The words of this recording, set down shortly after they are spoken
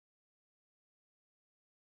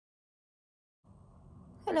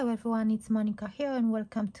Hello everyone, it's Monica here and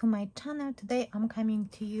welcome to my channel. Today I'm coming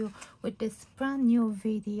to you with this brand new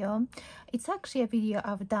video. It's actually a video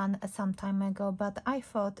I've done some time ago, but I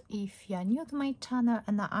thought if you're new to my channel,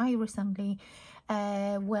 and I recently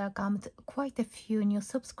welcomed quite a few new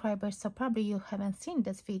subscribers, so probably you haven't seen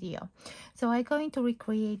this video. So I'm going to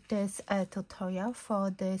recreate this tutorial for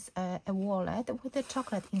this a wallet with a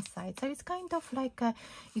chocolate inside. So it's kind of like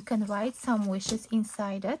you can write some wishes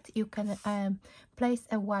inside it. You can place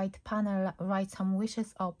a white panel, write some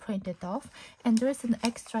wishes or print it off, and there is an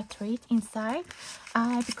extra treat inside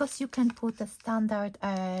because you can put a standard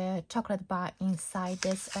chocolate bar inside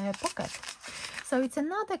this pocket. So it's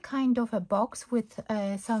another kind of a box with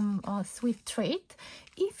some sweet treat.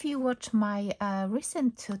 If you watch my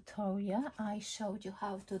recent tutorial, I showed you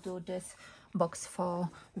how to do this box for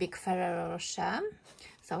big Ferrero Rocher.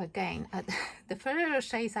 So again, the Ferrero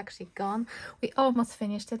Rocher is actually gone. We almost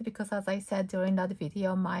finished it because, as I said during that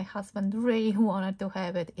video, my husband really wanted to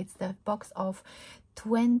have it. It's the box of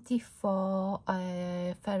 24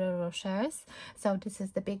 Ferrero Rochers. So this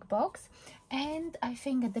is the big box. And I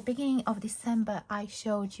think at the beginning of December I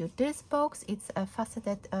showed you this box. It's a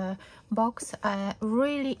faceted box,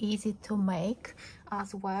 really easy to make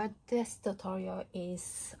as well. This tutorial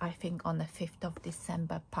is, I think, on the 5th of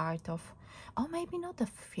December part of, or maybe not the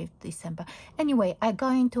 5th December. Anyway, I'm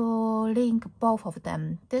going to link both of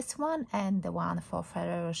them, this one and the one for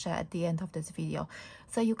Ferrero Rocher, at the end of this video,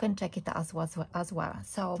 so you can check it as well.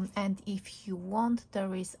 So, and if you want,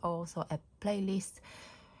 there is also a playlist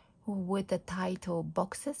with the title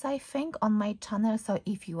boxes, I think, on my channel. So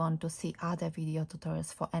if you want to see other video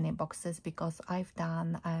tutorials for any boxes, because I've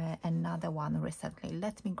done another one recently.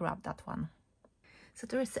 Let me grab that one. So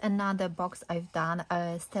there is another box I've done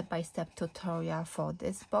a step-by-step tutorial for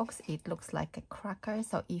this box. It looks like a cracker.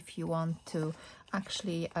 So if you want to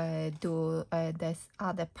actually do this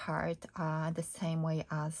other part the same way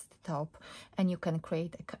as the top, and you can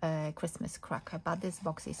create a Christmas cracker, but this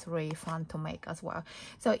box is really fun to make as well.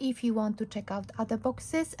 So if you want to check out other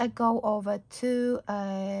boxes, go over to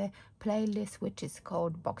a playlist which is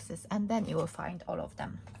called boxes, and then you will find all of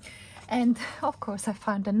them. And of course I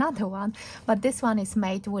found another one, but this one is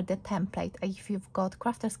made with the template. If you've got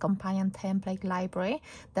Crafter's Companion template library,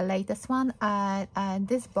 the latest one,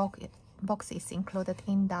 this box is included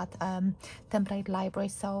in that template library,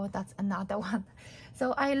 so that's another one.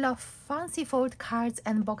 So I love fancy fold cards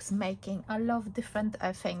and box making. I love different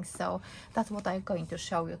things, so that's what I'm going to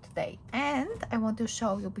show you today. And I want to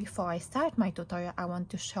show you, before I start my tutorial, I want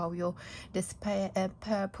to show you this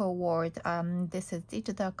purple word. This is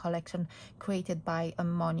digital collection created by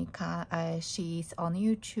Monika. She's on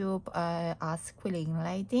YouTube as Quilling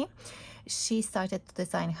Lady. She started to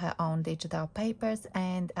design her own digital papers,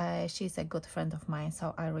 and she's a good friend of mine,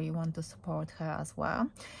 so I really want to support her as well.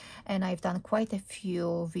 And I've done quite a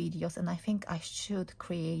few videos, and I think I should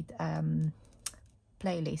create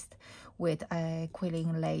playlist with a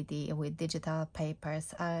Quilling Lady with digital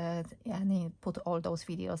papers and put all those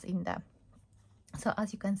videos in there. So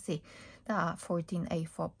as you can see, there are 14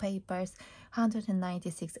 A4 papers,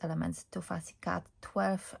 196 elements to fussy cut,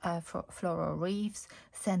 12 floral wreaths,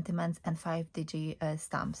 sentiments, and 5 DIGI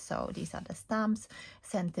stamps. So these are the stamps,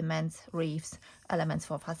 sentiments, wreaths, elements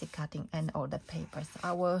for fussy cutting, and all the papers.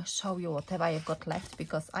 I will show you whatever I've got left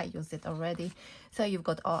because I used it already. So you've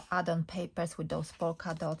got all add-on papers with those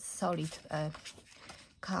polka dots, solid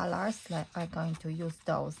colors. Like, I'm going to use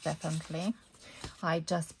those definitely. I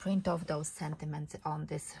just print off those sentiments on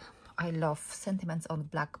this. I love sentiments on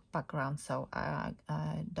black background, so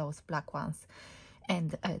those black ones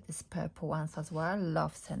and these purple ones as well.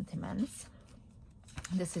 Love sentiments.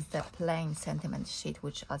 This is the plain sentiment sheet,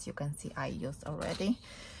 which, as you can see, I used already.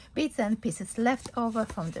 Bits and pieces left over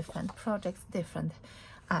from different projects, different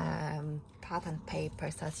pattern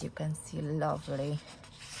papers, as you can see, lovely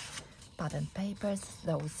pattern papers.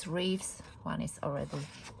 Those wreaths, one is already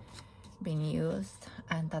been used,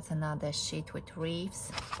 and that's another sheet with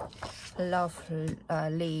wreaths. Love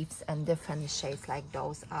leaves and different shades, like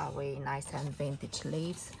those are really nice and vintage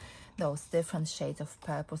leaves. Those different shades of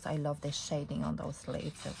purples, I love the shading on those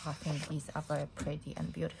leaves. So I think these are very pretty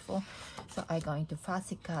and beautiful. So I'm going to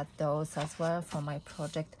fussy cut those as well for my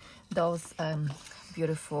project. Those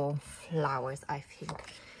beautiful flowers, I think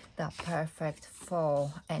they're perfect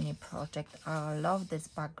for any project. I love this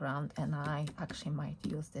background, and I actually might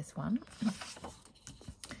use this one.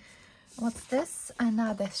 What's this?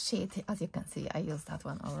 Another sheet. As you can see, I used that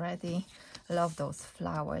one already. Love those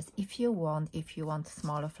flowers. If you want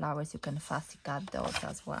smaller flowers, you can fussy cut those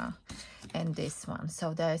as well. and this one.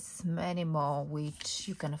 So there's many more which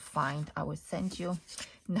you can find. I will send you.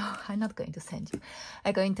 No, I'm not going to send you.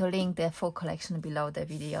 I'm going to link the full collection below the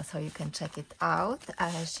video so you can check it out.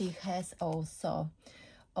 She has also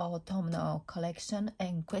autumnal collection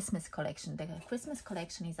and Christmas collection. The Christmas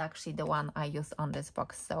collection is actually the one I use on this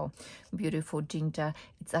box. So beautiful ginger.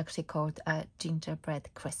 It's actually called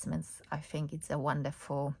Gingerbread Christmas. I think it's a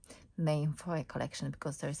wonderful name for a collection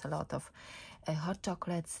because there's a lot of hot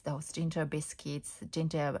chocolates, those ginger biscuits,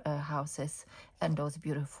 ginger houses, and those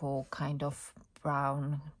beautiful kind of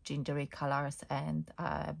brown gingery colors and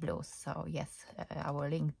blues. So yes, I will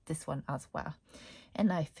link this one as well.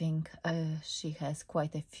 And I think she has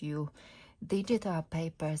quite a few digital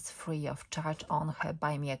papers free of charge on her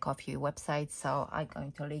Buy Me a Coffee website. So I'm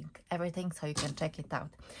going to link everything so you can check it out.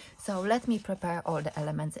 So let me prepare all the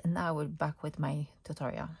elements and now we'll be back with my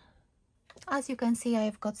tutorial. As you can see,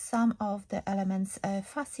 I've got some of the elements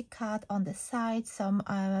fussy cut on the side, some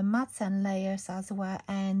mats and layers as well,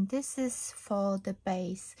 and this is for the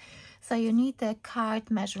base. So you need a card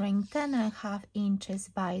measuring 10.5 inches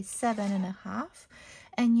by 7.5,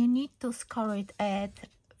 and you need to score it at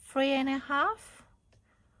 3.5,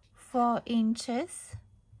 4 inches,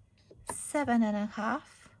 7.5,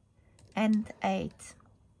 and 8.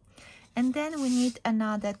 And then we need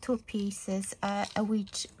another 2 pieces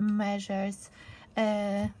which measures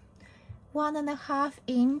 1.5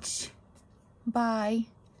 inch by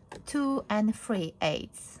 2 3/8.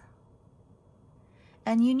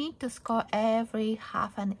 And you need to score every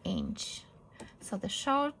 1/2 inch. So the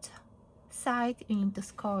short side you need to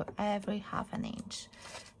score every 1/2 inch.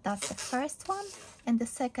 That's the first one, and the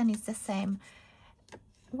second is the same,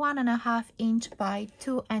 1.5 inch by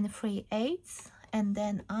 2 3/8. And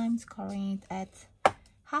then I'm scoring it at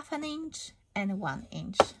 1/2 inch and 1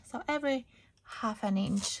 inch, so every 1/2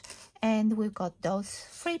 inch. And we've got those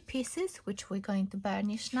 3 pieces which we're going to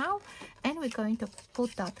burnish now, and we're going to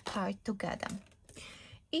put that card together.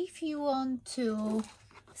 If you want to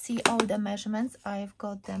see all the measurements, I've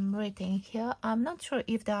got them written here. I'm not sure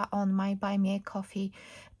if they are on my Buy Me a Coffee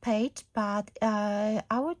page, but I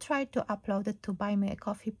will try to upload it to Buy Me a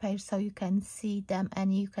Coffee page so you can see them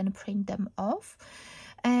and you can print them off.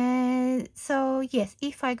 So yes,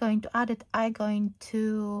 if I'm going to add it, I'm going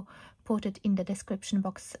to put it in the description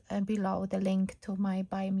box below, the link to my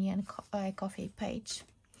Buy Me a Coffee page.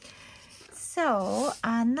 So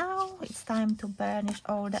now it's time to burnish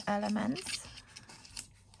all the elements.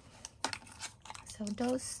 So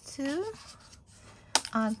those 2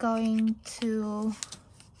 are going to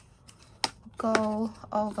go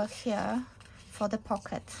over here for the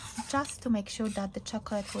pocket, just to make sure that the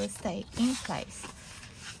chocolate will stay in place.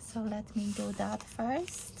 So let me do that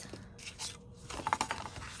first.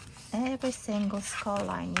 Every single score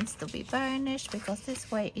line needs to be burnished because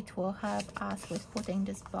this way it will help us with putting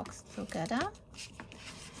this box together.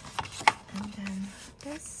 And then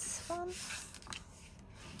this one.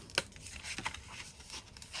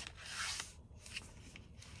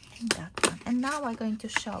 That one. And now I'm going to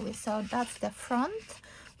show you. So that's the front.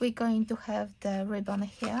 We're going to have the ribbon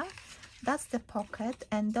here. That's the pocket,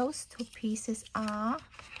 and those 2 pieces are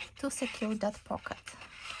to secure that pocket.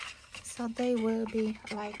 So they will be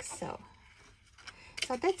like so.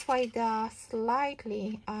 So that's why they are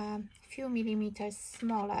slightly few millimeters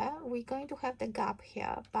smaller. We're going to have the gap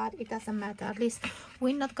here, but it doesn't matter. At least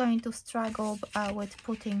we're not going to struggle with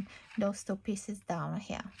putting those 2 pieces down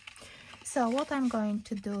here. So what I'm going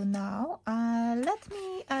to do now,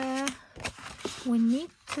 we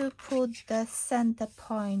need to put the center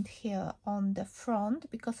point here on the front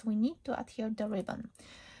because we need to adhere the ribbon.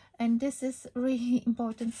 And this is really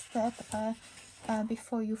important step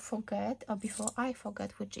before you forget, or before I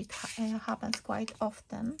forget, which it happens quite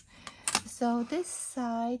often. So this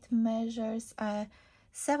side measures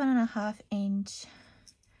 7.5 inch.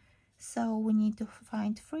 So we need to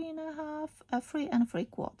find 3.5, 3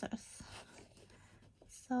 3/4.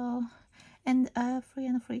 So, and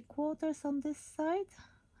 3 3/4 on this side.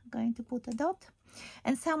 I'm going to put a dot.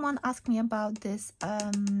 And someone asked me about this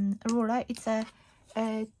ruler. It's a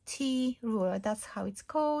T ruler, that's how it's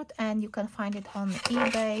called, and you can find it on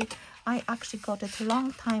eBay. I actually got it a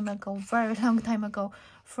long time ago, very long time ago,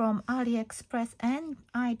 from AliExpress, and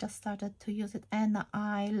I just started to use it and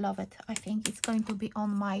I love it. I think it's going to be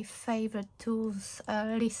on my favorite tools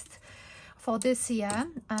list for this year.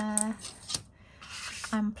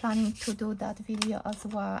 I'm planning to do that video as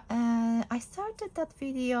well. I started that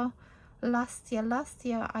video last year.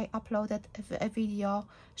 I uploaded a video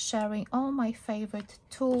sharing all my favorite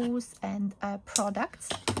tools and products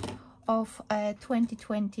of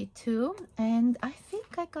 2022, and I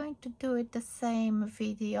think I'm going to do it the same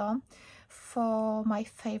video for my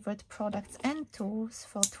favorite products and tools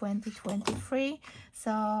for 2023.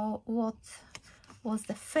 So what was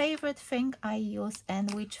the favorite thing I used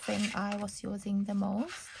and which thing I was using the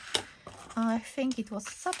most. I think it was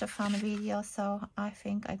such a fun video, so I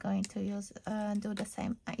think I'm going to do the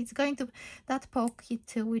same. It's going to, that pocket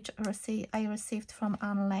too, which I received from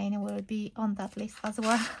online, will be on that list as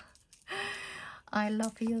well. I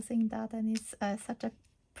love using that, and it's such a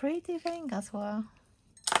pretty thing as well.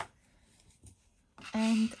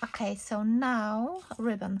 And okay, so now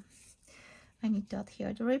ribbon. I need to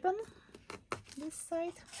adhere the ribbon this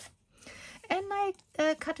side. And I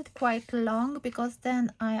cut it quite long because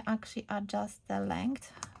then I actually adjust the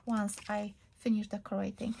length once I finish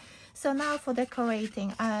decorating. So now for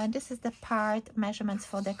decorating, this is the part measurements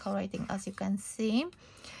for decorating. As you can see,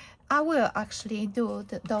 I will actually do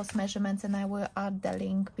those measurements, and I will add the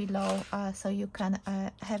link below so you can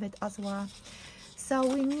have it as well. So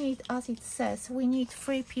we need, as it says, we need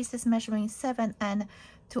 3 pieces measuring 7 and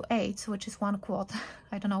 2/8, which is 1/4.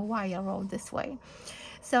 I don't know why I wrote this way.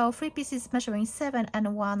 So 3 pieces measuring 7 and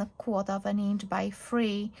 1/4 of an inch by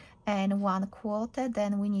 3 and 1/4.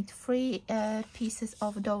 Then we need 3 pieces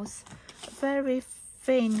of those very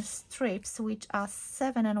thin strips, which are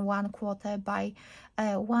 7 and 1/4 by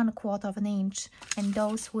 1/4 of an inch, and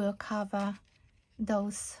those will cover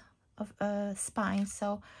those spines.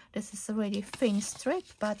 So this is a really thin strip,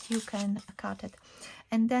 but you can cut it.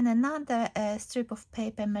 And then another strip of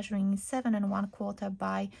paper measuring 7 and 1/4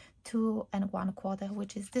 by 2 and 1/4,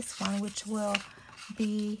 which is this one, which will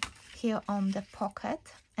be here on the pocket.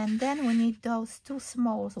 And then we need those 2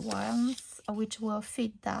 small ones, which will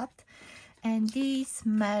fit that. And these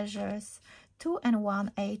measures 2 and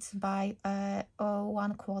 1/8 by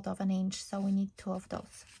 1/4 of an inch. So we need 2 of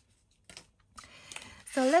those.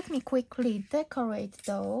 So let me quickly decorate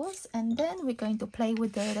those, and then we're going to play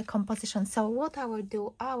with the composition. So what I will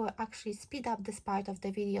do, I will actually speed up this part of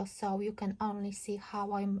the video so you can only see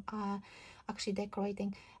how I'm actually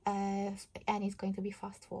decorating, and it's going to be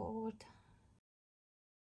fast forward.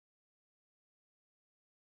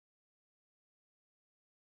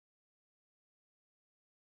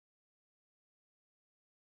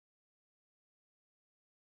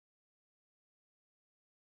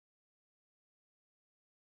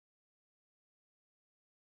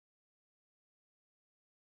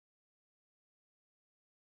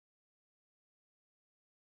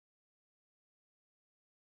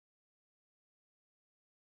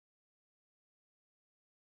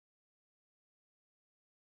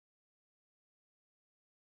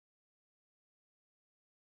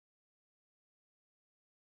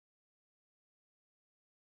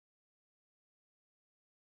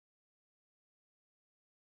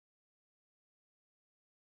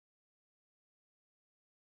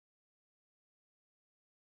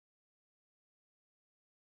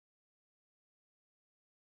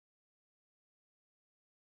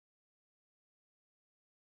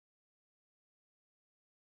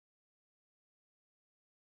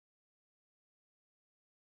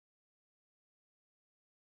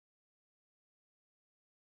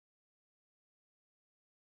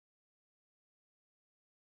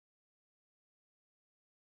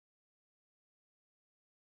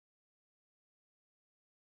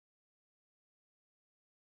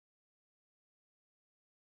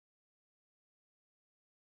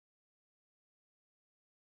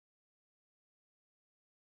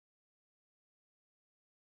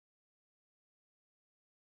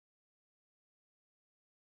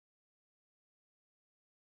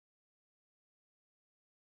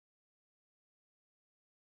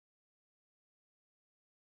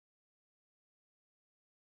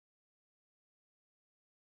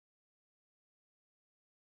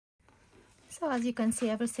 So as you can see,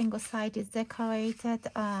 every single side is decorated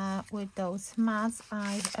with those mats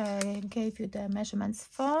I gave you the measurements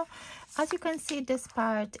for. As you can see, this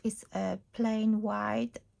part is plain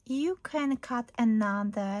white. You can cut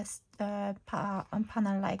another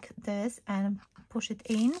panel like this and push it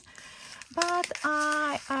in, but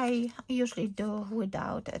I usually do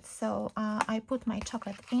without it. So I put my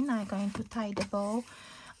chocolate in. I'm going to tie the bow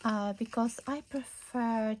because I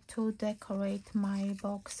prefer to decorate my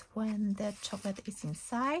box when the chocolate is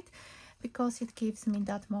inside, because it gives me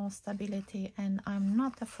that more stability and I'm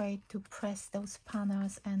not afraid to press those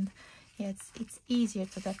panels, and it's easier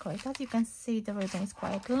to decorate. As you can see, the ribbon is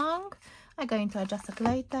quite long. I'm going to adjust it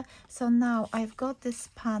later. So now I've got this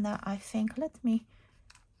panel. I think, let me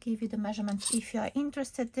give you the measurements if you are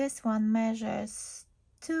interested. This one measures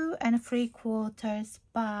 2 3/4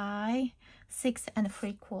 by 6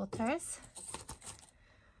 3/4.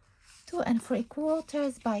 2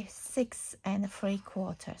 3/4 by 6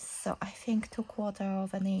 3/4. So I think 2/4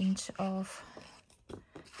 of an inch of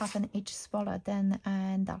half an inch smaller than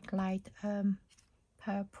that light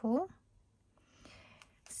purple.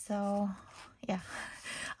 So yeah,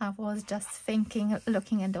 I was just thinking,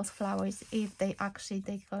 looking at those flowers, if they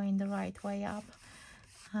go in the right way up.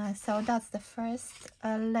 So that's the first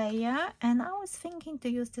layer, and I was thinking to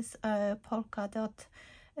use this polka dot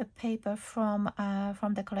paper from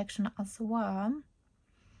the collection as well.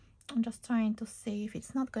 I'm just trying to see if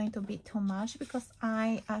it's not going to be too much, because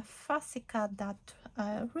I fussy cut that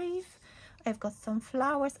wreath. I've got some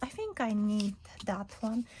flowers. I think I need that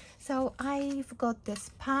one. So I've got this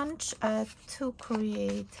punch to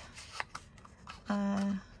create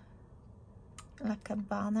like a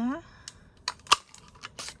banner.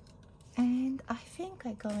 And I think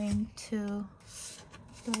I'm going to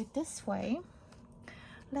do it this way.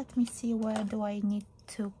 Let me see, where do I need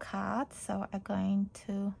to cut? So I'm going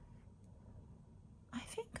to, I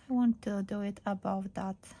think I want to do it above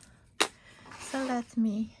that. So let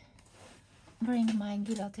me bring my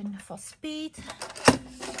guillotine for speed,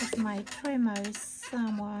 because my trimmer is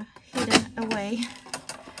somewhere hidden away.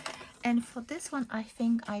 And for this one, I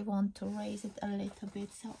think I want to raise it a little bit.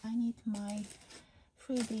 So I need my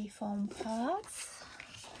 3D foam pads.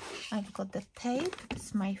 I've got the tape.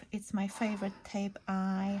 It's my favorite tape.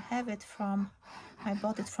 I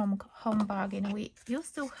bought it from Home Bargain. We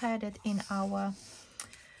used to have it in our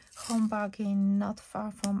Home Bargain not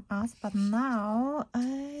far from us, but now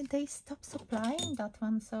they stopped supplying that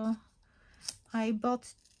one. So I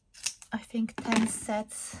bought, I think, 10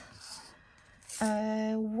 sets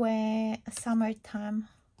where summertime,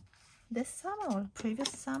 this summer or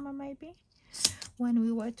previous summer maybe, when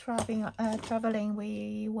we were traveling,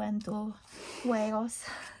 we went to Wales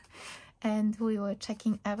and we were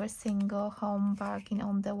checking every single Home Bargain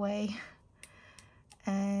on the way.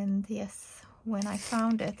 And yes, when I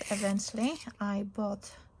found it eventually, I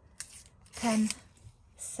bought 10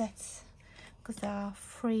 sets, because there are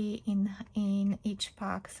 3 in each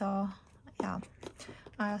pack. So yeah,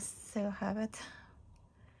 I still have it.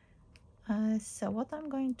 So what I'm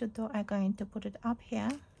going to do, I'm going to put it up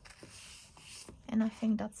here, and I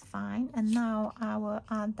think that's fine. And now I will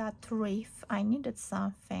add that wreath. I needed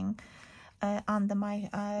something under my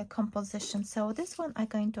composition, so this one I'm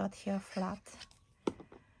going to adhere flat.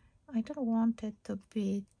 I don't want it to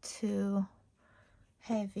be too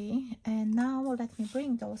heavy. And now let me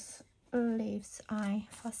bring those leaves I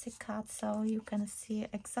fussy cut so you can see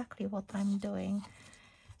exactly what I'm doing.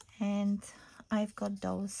 And I've got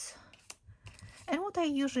those. And what I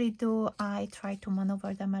usually do, I try to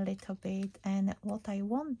maneuver them a little bit, and what I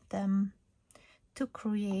want them to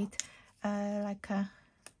create like a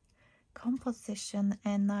composition,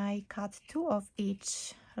 and I cut 2 of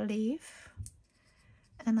each leaf,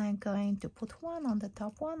 and I'm going to put 1 on the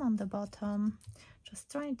top, 1 on the bottom,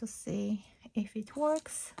 just trying to see if it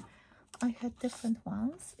works. I had different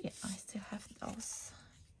ones. Yeah, I still have those.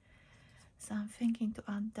 So I'm thinking to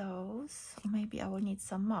add those, or maybe I will need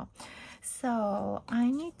some more. So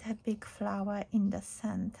I need a big flower in the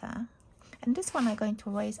center, and this one I'm going to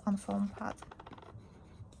raise on foam pad.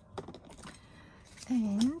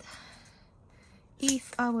 And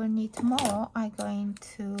if I will need more, I'm going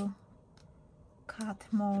to cut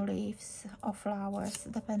more leaves or flowers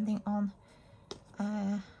depending on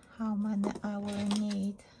how many I will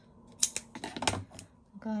need.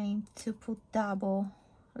 I'm going to put double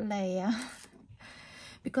layer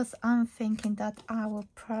because I'm thinking that I will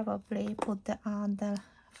probably put the other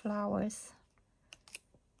flowers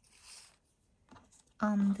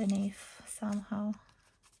underneath somehow.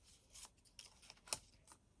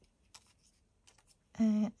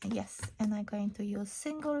 Yes, and I'm going to use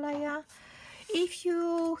single layer. If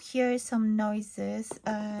you hear some noises,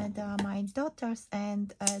 they are my daughters,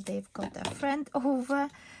 and they've got a friend over,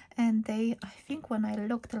 and I think when I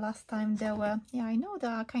looked last time, they were, yeah, I know they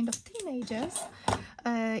are kind of teenagers.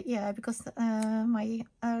 Yeah, because my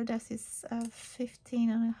eldest is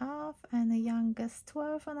 15.5 and the youngest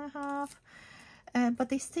 12.5. But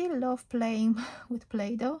they still love playing with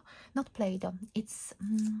Play-Doh. Not Play-Doh, it's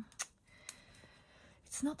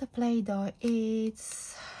not a Play-Doh,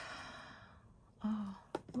 it's, oh,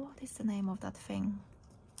 what is the name of that thing?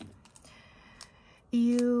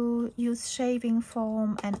 You use shaving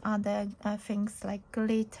foam and other things like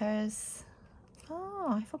glitters. Oh,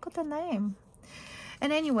 I forgot the name.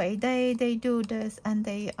 And anyway, they do this, and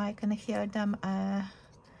I can hear them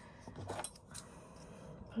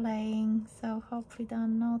playing. So hopefully they're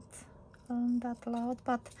not that loud.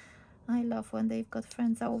 But I love when they've got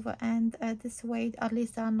friends over, and this way at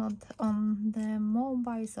least they're not on the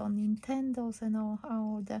mobiles or Nintendos and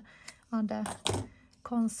all the other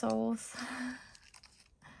consoles,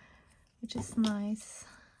 which is nice.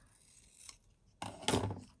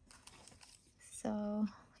 So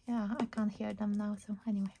yeah, I can't hear them now, so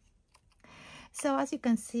anyway. So as you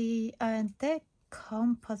can see, the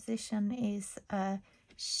composition is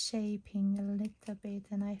shaping a little bit,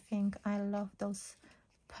 and I think I love those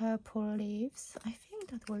purple leaves. I think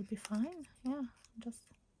that will be fine. Yeah, just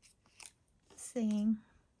seeing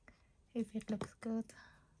if it looks good.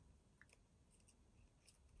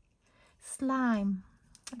 Slime,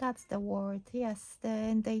 that's the word. Yes,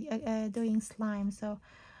 they doing slime. So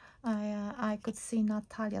I could see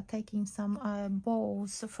Natalia taking some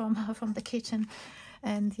bowls from from the kitchen,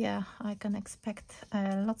 and yeah, I can expect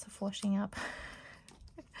lots of washing up,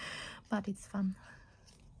 but it's fun.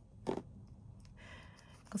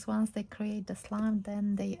 Because once they create the slime,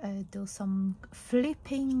 then they do some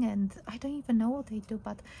flipping, and I don't even know what they do,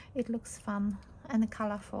 but it looks fun and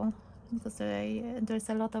colorful because there's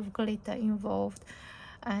a lot of glitter involved,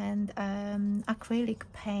 and acrylic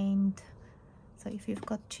paint. So if you've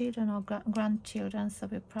got children or grandchildren, so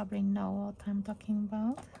you probably know what I'm talking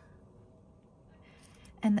about.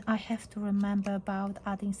 And I have to remember about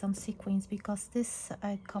adding some sequins, because this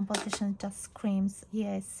composition just screams,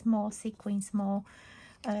 yes, more sequins, more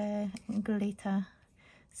glitter,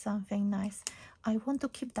 something nice. I want to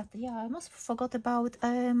keep that. Yeah, I almost forgot about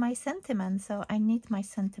my sentiment, so I need my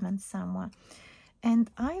sentiment somewhere,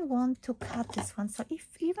 and I want to cut this one. So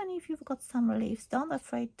even if you've got some leaves, don't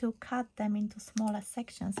afraid to cut them into smaller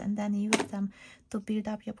sections and then use them to build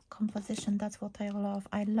up your composition. That's what I love.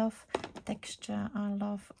 I love texture. I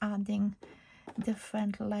love adding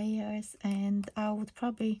different layers, and I would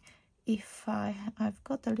probably, if I've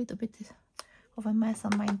got a little bit of a mess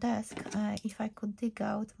on my desk, if I could dig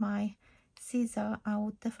out my scissor, I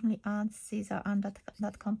would definitely add scissor under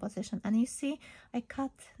that composition. And you see, I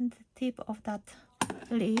cut the tip of that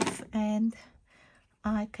leaf, and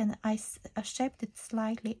I shaped it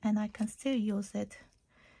slightly, and I can still use it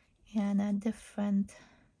in a different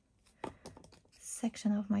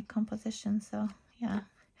section of my composition. So yeah,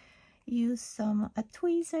 use some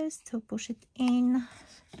tweezers to push it in,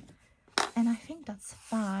 and I think that's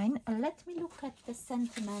fine. Let me look at the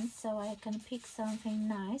sentiments so I can pick something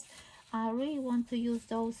nice. I really want to use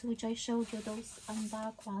those which I showed you, those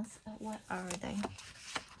dark ones. Where are they?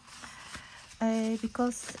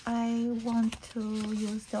 Because I want to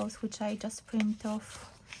use those which I just print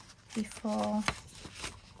off before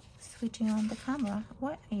switching on the camera.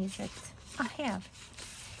 Where is it? Ah, here.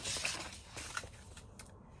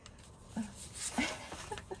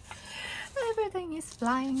 Everything is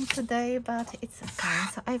flying today, but it's okay.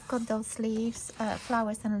 So I've got those leaves,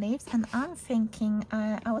 flowers and leaves, and I'm thinking,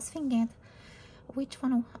 I was thinking which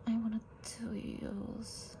one I wanted to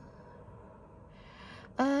use.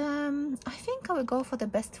 I think I will go for the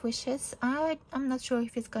best wishes. I'm not sure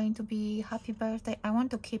if it's going to be happy birthday. I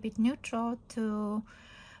want to keep it neutral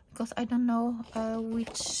because I don't know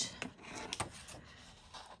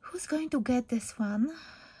who's going to get this one.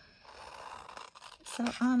 So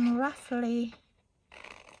I'm roughly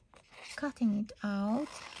cutting it out,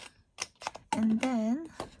 and then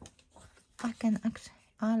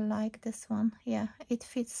I like this one. Yeah, it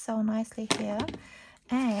fits so nicely here.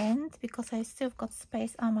 And because I still got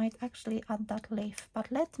space, I might actually add that leaf.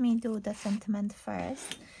 But let me do the sentiment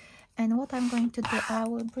first. And what I'm going to do, I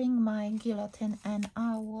will bring my guillotine and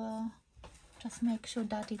I will just make sure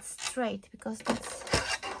that it's straight, because that's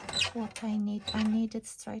what I need. I need it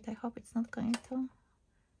straight. I hope it's not going to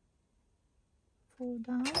fall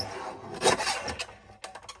down.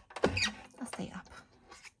 I'll stay up.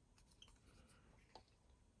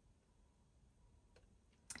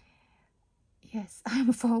 Yes,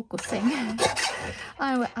 I'm focusing.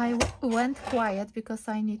 I went quiet because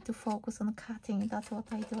I need to focus on cutting. That's what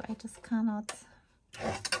I do. I just cannot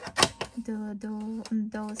do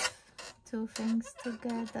those two things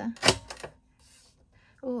together.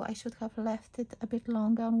 Oh, I should have left it a bit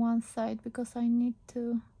longer on one side because I need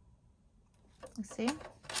to see.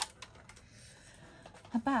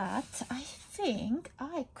 But I think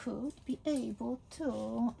I could be able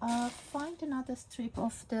to find another strip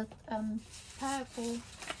of the purple.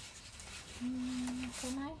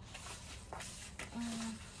 Can I?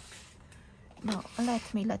 No,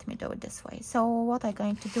 let me do it this way. So what I'm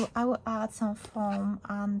going to do, I will add some foam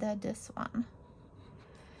under this one,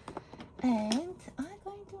 and I'm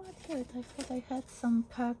going to add here. I thought I had some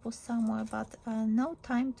purple somewhere, but no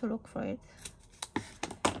time to look for it.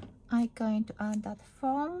 I'm going to add that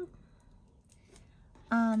foam,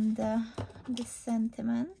 under the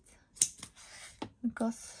sentiment,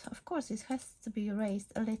 because of course it has to be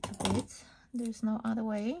raised a little bit. There's no other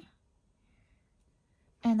way.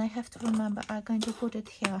 And I have to remember I'm going to put it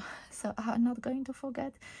here, so I'm not going to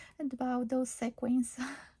forget about those sequins.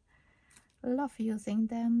 Love using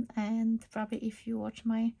them, and probably if you watch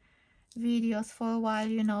my videos for a while,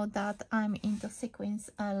 you know that I'm into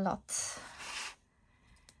sequins a lot.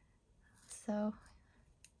 So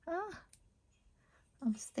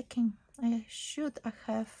I'm sticking. I should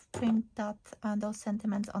have print that those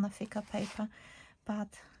sentiments on a thicker paper, but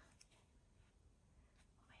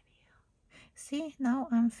see, now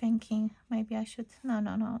I'm thinking maybe I should,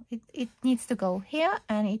 no, it needs to go here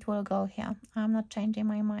and it will go here. I'm not changing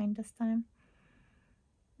my mind this time.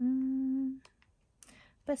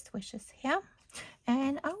 Best wishes here,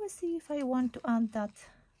 and I will see if I want to add that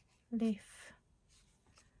leaf.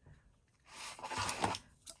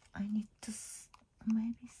 I need to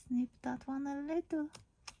maybe snip that one a little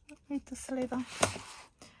sliver.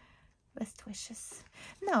 Best wishes.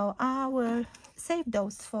 No, I will save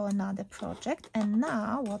those for another project. And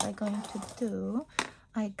now what I'm going to do,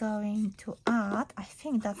 I'm going to add, I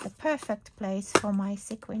think that's the perfect place for my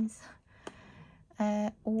sequins.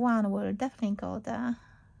 One will definitely go there,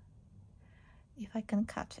 if I can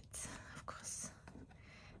catch it, of course.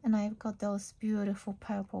 And I've got those beautiful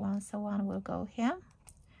purple ones, so one will go here,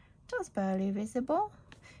 just barely visible,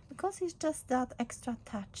 because it's just that extra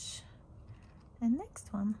touch. The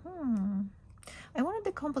next one, I wanted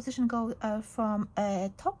the composition go from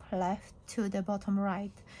top left to the bottom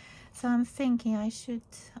right, so I'm thinking I should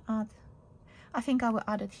add, I think I will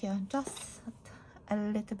add it here, just a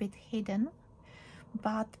little bit hidden,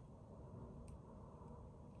 but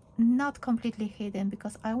not completely hidden,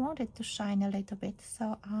 because I want it to shine a little bit,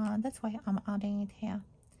 so that's why I'm adding it here.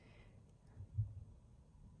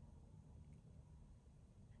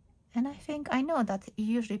 And I think, I know that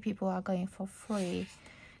usually people are going for free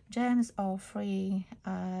gems or free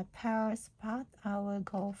pearls, but I will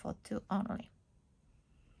go for 2 only,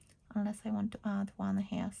 unless I want to add one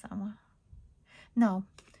here somewhere. No,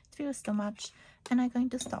 it feels too much, and I'm going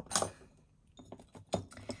to stop.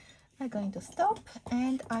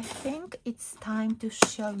 And I think it's time to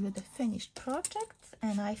show you the finished project,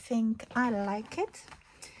 and I think I like it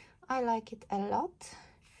a lot.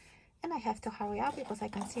 And I have to hurry up because I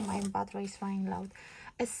can see my battery is running low.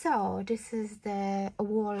 So this is the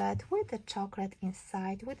wallet with the chocolate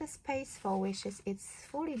inside, with a space for wishes. It's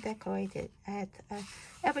fully decorated at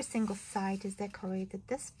every single side is decorated,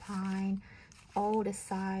 the spine, all the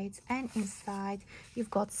sides, and inside you've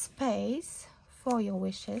got space for your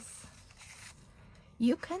wishes.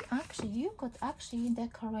 You could actually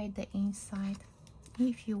decorate the inside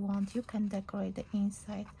if you want. You can decorate the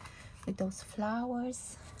inside with those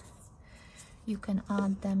flowers. You can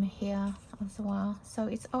add them here as well, so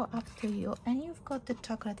it's all up to you. And you've got the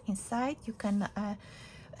chocolate inside. You can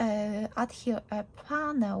add here a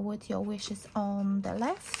panel with your wishes on the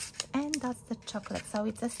left, and that's the chocolate. So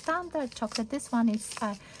it's a standard chocolate. This one is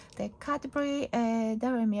the Cadbury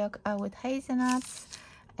dairy milk with hazelnuts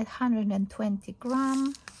at 120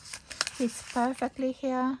 grams. Fits perfectly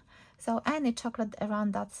here, so any chocolate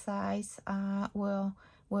around that size will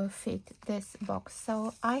fit this box.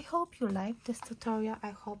 So I hope you like this tutorial.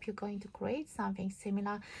 I hope you're going to create something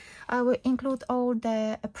similar. I will include all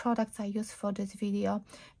the products I use for this video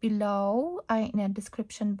below in a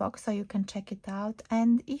description box, so you can check it out.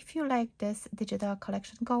 And if you like this digital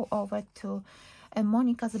collection, go over to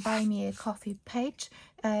Monika's Buy Me a Coffee page,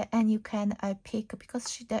 and you can pick, because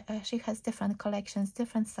she has different collections,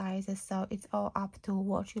 different sizes, so it's all up to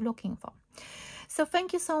what you're looking for. So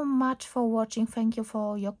thank you so much for watching. Thank you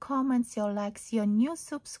for your comments, your likes, your new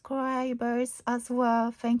subscribers as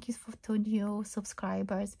well. Thank you for 2 new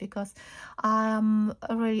subscribers, because I'm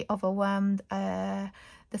really overwhelmed.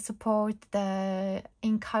 The support, the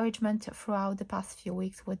encouragement throughout the past few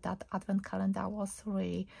weeks with that advent calendar was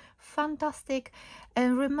really fantastic.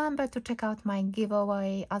 And remember to check out my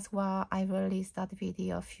giveaway as well. I released that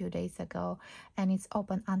video a few days ago, and it's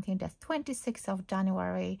open until the 26th of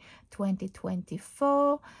January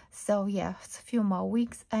 2024. So yeah, it's a few more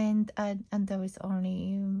weeks, and there is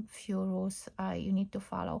only a few rules you need to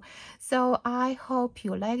follow. So I hope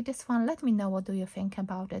you like this one. Let me know what do you think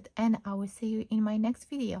about it, and I will see you in my next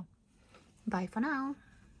video. Bye for now.